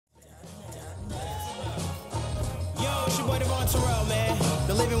It's your boy Devon Terrell, man.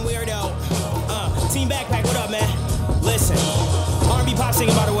 The living weirdo. Team Backpack, what up, man? Listen, R&B pop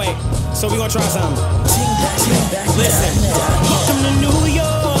singing, by the way. So we gonna try something. Listen, welcome to New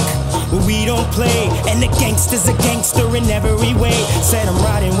York, where we don't play, and the gangster's a gangster in every way. Said I'm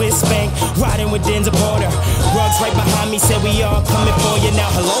riding with Spank, riding with Denzel Porter. Rugs right behind me, said we all coming for you.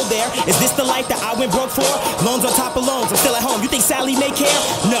 Now, hello there, is this the life that I went broke for? Loans on top of loans, I'm still at home. You think Sally may care?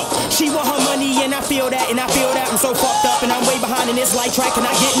 No, she want her money, and I feel that, and I feel that. I'm so fucked up, and I'm way behind in this light track. Can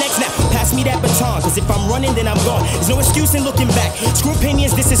I get next? Now, pass me that baton, cause if I'm running, then I'm gone. There's no excuse in looking back. Screw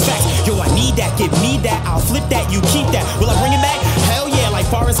opinions, this is facts. Yo, I need that, give me that, I'll flip that, you keep that. Will I bring it back? Hell yeah, like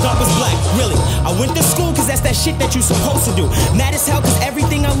Forrest Gump was black. Really, I went to school cause that's that shit that you supposed to do. Mad as hell cause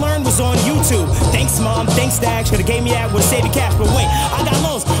everything I learned was on YouTube. Thanks mom, thanks dad, should've gave me that, would've saved me cash. But wait, I got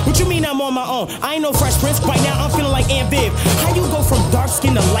loans, what you mean I'm on my own? I ain't no Fresh Prince, right now I'm feeling like Aunt Viv. How you go from dark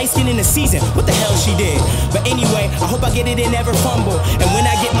skin to light skin in a season? What the hell she did? But anyway, I hope I get it and never fumble. And when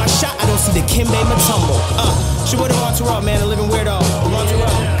I get my shot, I don't see the Kimbe Matumbo. She would have Terrell, man, a living weirdo. Devon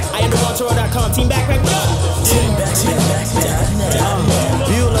Terrell. I am DevonTerrell.com. Team Backpack, what up?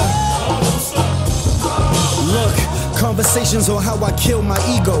 Bueller. Look, conversations on how I kill my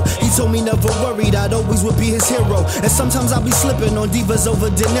ego. He told me never worried, I'd always would be his hero. And sometimes I'll be slipping on divas over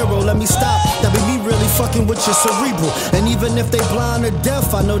De Niro. Let me stop, that be me really fucking with your cerebral. And even if they blind or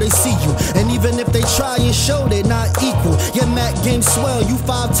deaf, I know they see you. And even if they try and show, they're not equal. Your Mac game swell, you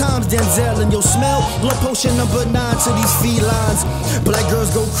 5 times Denzel. And your smell, blood potion number 9 to these felines. Black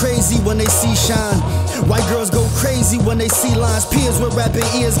girls go crazy when they see shine. White girls go crazy when they see lines. Peers with rapping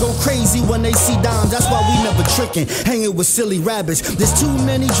ears go crazy when they see dimes. That's why we never tricking, hanging with silly rabbits. There's too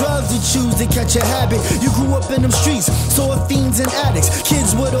many drugs to choose to catch a habit. You grew up in them streets, saw fiends and addicts.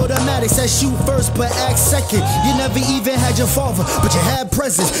 Kids with automatics that shoot first but act second. You never even had your father, but you had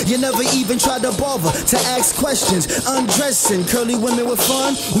presents. You never even tried to bother to ask questions. Undressing, curly women with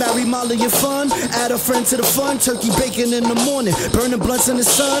fun. Marry Molly, your fun. Add a friend to the fun. Turkey bacon in the morning, burning blunts in the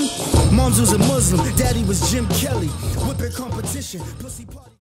sun. Moms was a Muslim, daddy was Jim Kelly. Whipping competition, pussy party.